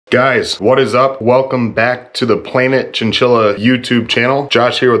Guys, what is up? Welcome back to the Planet Chinchilla YouTube channel.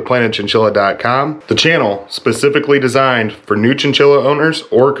 Josh here with planetchinchilla.com. The channel specifically designed for new chinchilla owners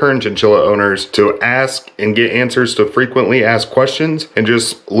or current chinchilla owners to ask and get answers to frequently asked questions and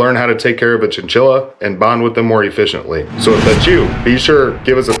just learn how to take care of a chinchilla and bond with them more efficiently. So if that's you, be sure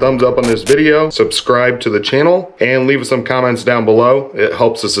give us a thumbs up on this video, subscribe to the channel, and leave us some comments down below. It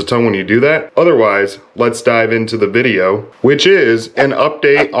helps us a ton when you do that. Otherwise, let's dive into the video, which is an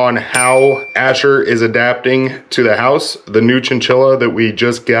update on how Asher is adapting to the house, the new chinchilla that we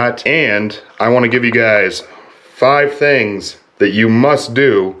just got. And I want to give you guys 5 things that you must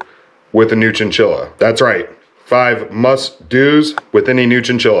do with a new chinchilla. That's right, 5 must-dos with any new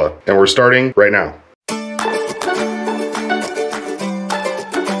chinchilla. And we're starting right now.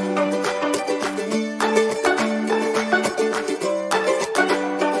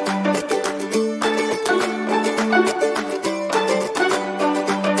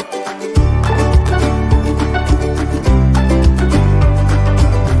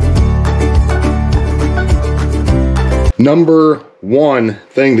 Number 1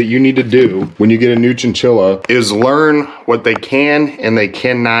 thing that you need to do when you get a new chinchilla is learn what they can and they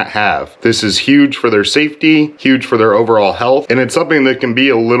cannot have. This is huge for their safety, huge for their overall health, and it's something that can be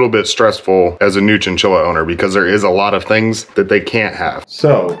a little bit stressful as a new chinchilla owner because there is a lot of things that they can't have.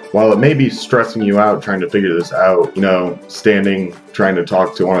 So while it may be stressing you out trying to figure this out, you know, standing trying to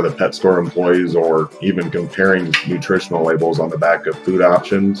talk to one of the pet store employees or even comparing nutritional labels on the back of food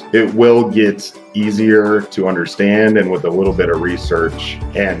options, it will get easier to understand, and with a little bit of research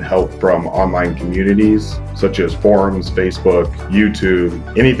and help from online communities such as forums, Facebook,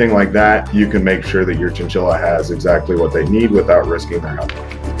 YouTube, anything like that, you can make sure that your chinchilla has exactly what they need without risking their health.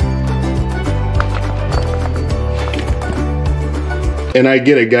 And I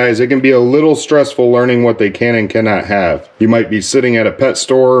get it, guys. It can be a little stressful learning what they can and cannot have. You might be sitting at a pet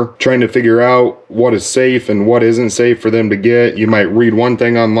store trying to figure out what is safe and what isn't safe for them to get. You might read one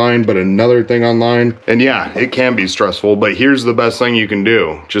thing online, but another thing online. And yeah, it can be stressful, but here's the best thing you can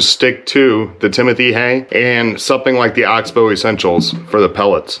do. Just stick to the Timothy hay and something like the Oxbow Essentials for the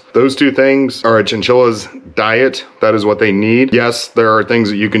pellets. Those 2 things are a chinchilla's diet. That is what they need. Yes, there are things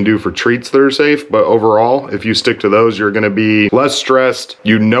that you can do for treats that are safe, but overall, if you stick to those, you're gonna be less stressed.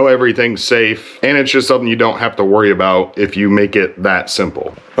 You know everything's safe, and it's just something you don't have to worry about if you make it that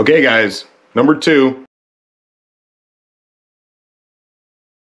simple. Okay, guys, number 2.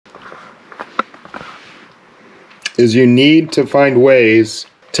 Is you need to find ways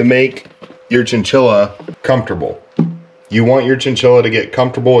to make your chinchilla comfortable. You want your chinchilla to get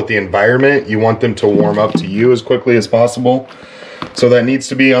comfortable with the environment. You want them to warm up to you as quickly as possible. So that needs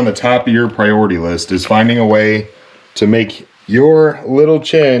to be on the top of your priority list, is finding a way to make your little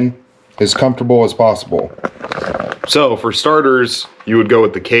chin as comfortable as possible. So for starters, you would go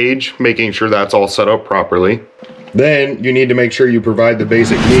with the cage, making sure that's all set up properly. Then you need to make sure you provide the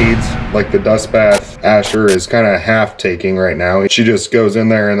basic needs, like the dust bath. Asher is kind of half taking right now. She just goes in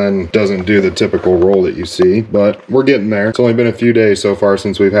there and then doesn't do the typical roll that you see, but we're getting there. It's only been a few days so far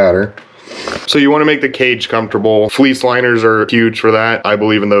since we've had her. So you want to make the cage comfortable. Fleece liners are huge for that. I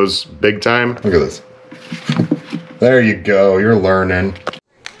believe in those big time. Look at this. There you go, you're learning.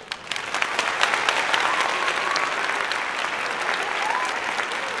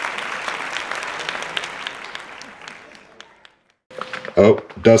 Oh,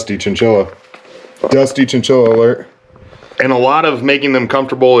 dusty chinchilla. Dusty chinchilla alert. And a lot of making them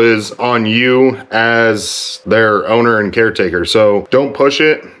comfortable is on you as their owner and caretaker. So don't push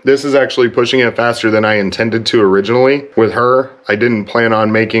it. This is actually pushing it faster than I intended to originally. With her, I didn't plan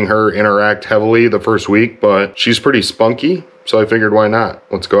on making her interact heavily the first week, but she's pretty spunky. So I figured, why not?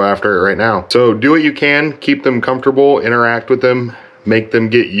 Let's go after it right now. So do what you can, keep them comfortable, interact with them, make them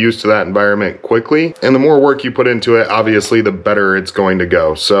get used to that environment quickly. And the more work you put into it, obviously, the better it's going to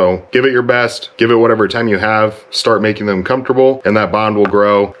go. So give it your best, give it whatever time you have, start making them comfortable, and that bond will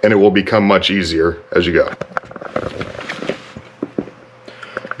grow and it will become much easier as you go.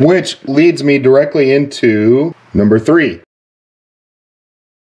 Which leads me directly into number 3.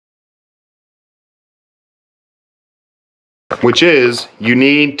 Which is, you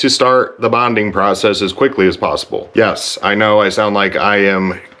need to start the bonding process as quickly as possible. Yes, I know I sound like I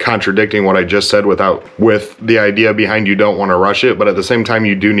am contradicting what I just said with the idea behind you don't want to rush it, but at the same time,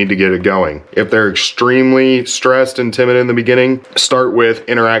 you do need to get it going. If they're extremely stressed and timid in the beginning, start with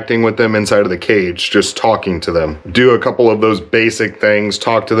interacting with them inside of the cage, just talking to them. Do a couple of those basic things,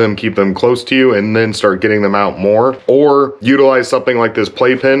 talk to them, keep them close to you, and then start getting them out more. Or utilize something like this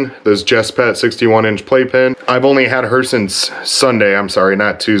playpen, this Jess Pet 61-inch playpen. I've only had her since Sunday, I'm sorry,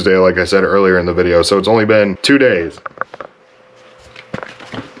 not Tuesday like I said earlier in the video, so it's only been 2 days.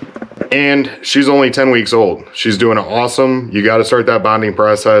 And she's only 10 weeks old. She's doing awesome. You got to start that bonding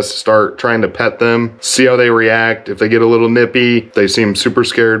process, start trying to pet them, see how they react. If they get a little nippy, they seem super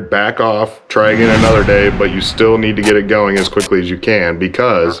scared, back off, try again another day, but you still need to get it going as quickly as you can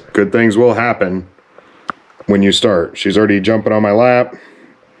because good things will happen when you start. She's already jumping on my lap.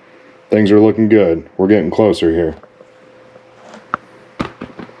 Things are looking good. We're getting closer here.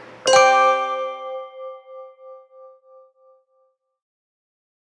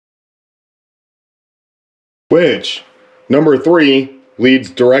 Which, number 3 leads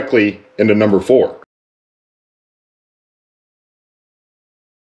directly into number 4.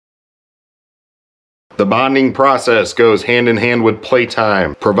 The bonding process goes hand in hand with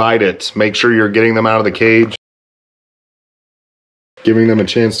playtime. Provide it. Make sure you're getting them out of the cage, giving them a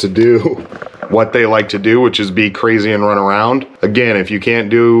chance to do what they like to do, which is be crazy and run around. Again, if you can't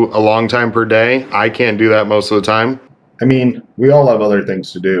do a long time per day, I can't do that most of the time. I mean, we all have other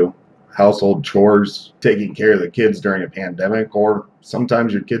things to do. Household chores, taking care of the kids during a pandemic, or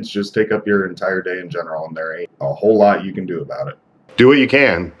sometimes your kids just take up your entire day in general and there ain't a whole lot you can do about it. Do what you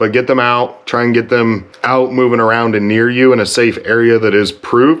can, but get them out. Try and get them out, moving around and near you in a safe area that is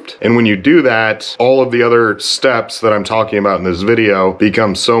proved. And when you do that, all of the other steps that I'm talking about in this video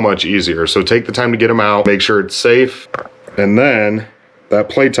become so much easier. So take the time to get them out, make sure it's safe. And then that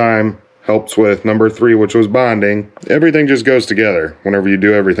playtime helps with number 3, which was bonding. Everything just goes together whenever you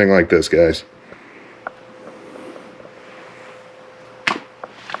do everything like this, guys.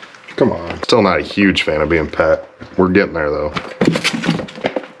 Come on. Still not a huge fan of being pet. We're getting there though.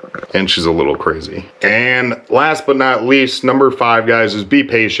 And she's a little crazy. And last but not least, number 5, guys, is be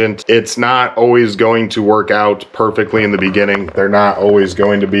patient. It's not always going to work out perfectly in the beginning. They're not always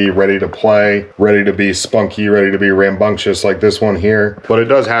going to be ready to play, ready to be spunky, ready to be rambunctious like this one here. But it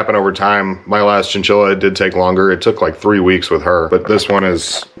does happen over time. My last chinchilla, it did take longer. It took like 3 weeks with her. But this one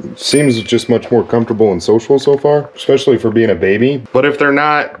seems just much more comfortable and social so far, especially for being a baby. But if they're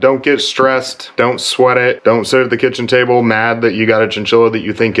not, don't get stressed. Don't sweat it. Don't sit at the kitchen table mad that you got a chinchilla that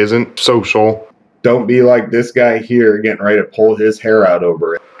you think isn't social. Don't be like this guy here getting ready to pull his hair out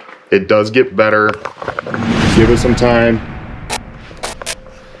over it. It does get better. Give it some time.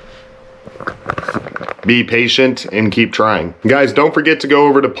 Be patient and keep trying. Guys, don't forget to go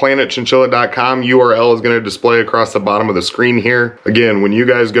over to planetchinchilla.com. URL is going to display across the bottom of the screen here. Again, when you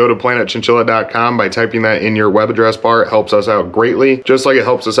guys go to planetchinchilla.com, by typing that in your web address bar, it helps us out greatly, just like it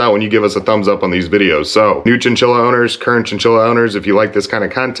helps us out when you give us a thumbs up on these videos. So, new chinchilla owners, current chinchilla owners, if you like this kind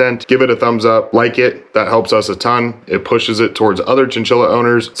of content, give it a thumbs up, like it. That helps us a ton. It pushes it towards other chinchilla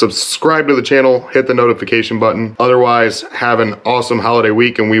owners. Subscribe to the channel, hit the notification button. Otherwise, have an awesome holiday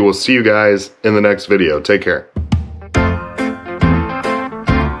week, and we will see you guys in the next video. Take care.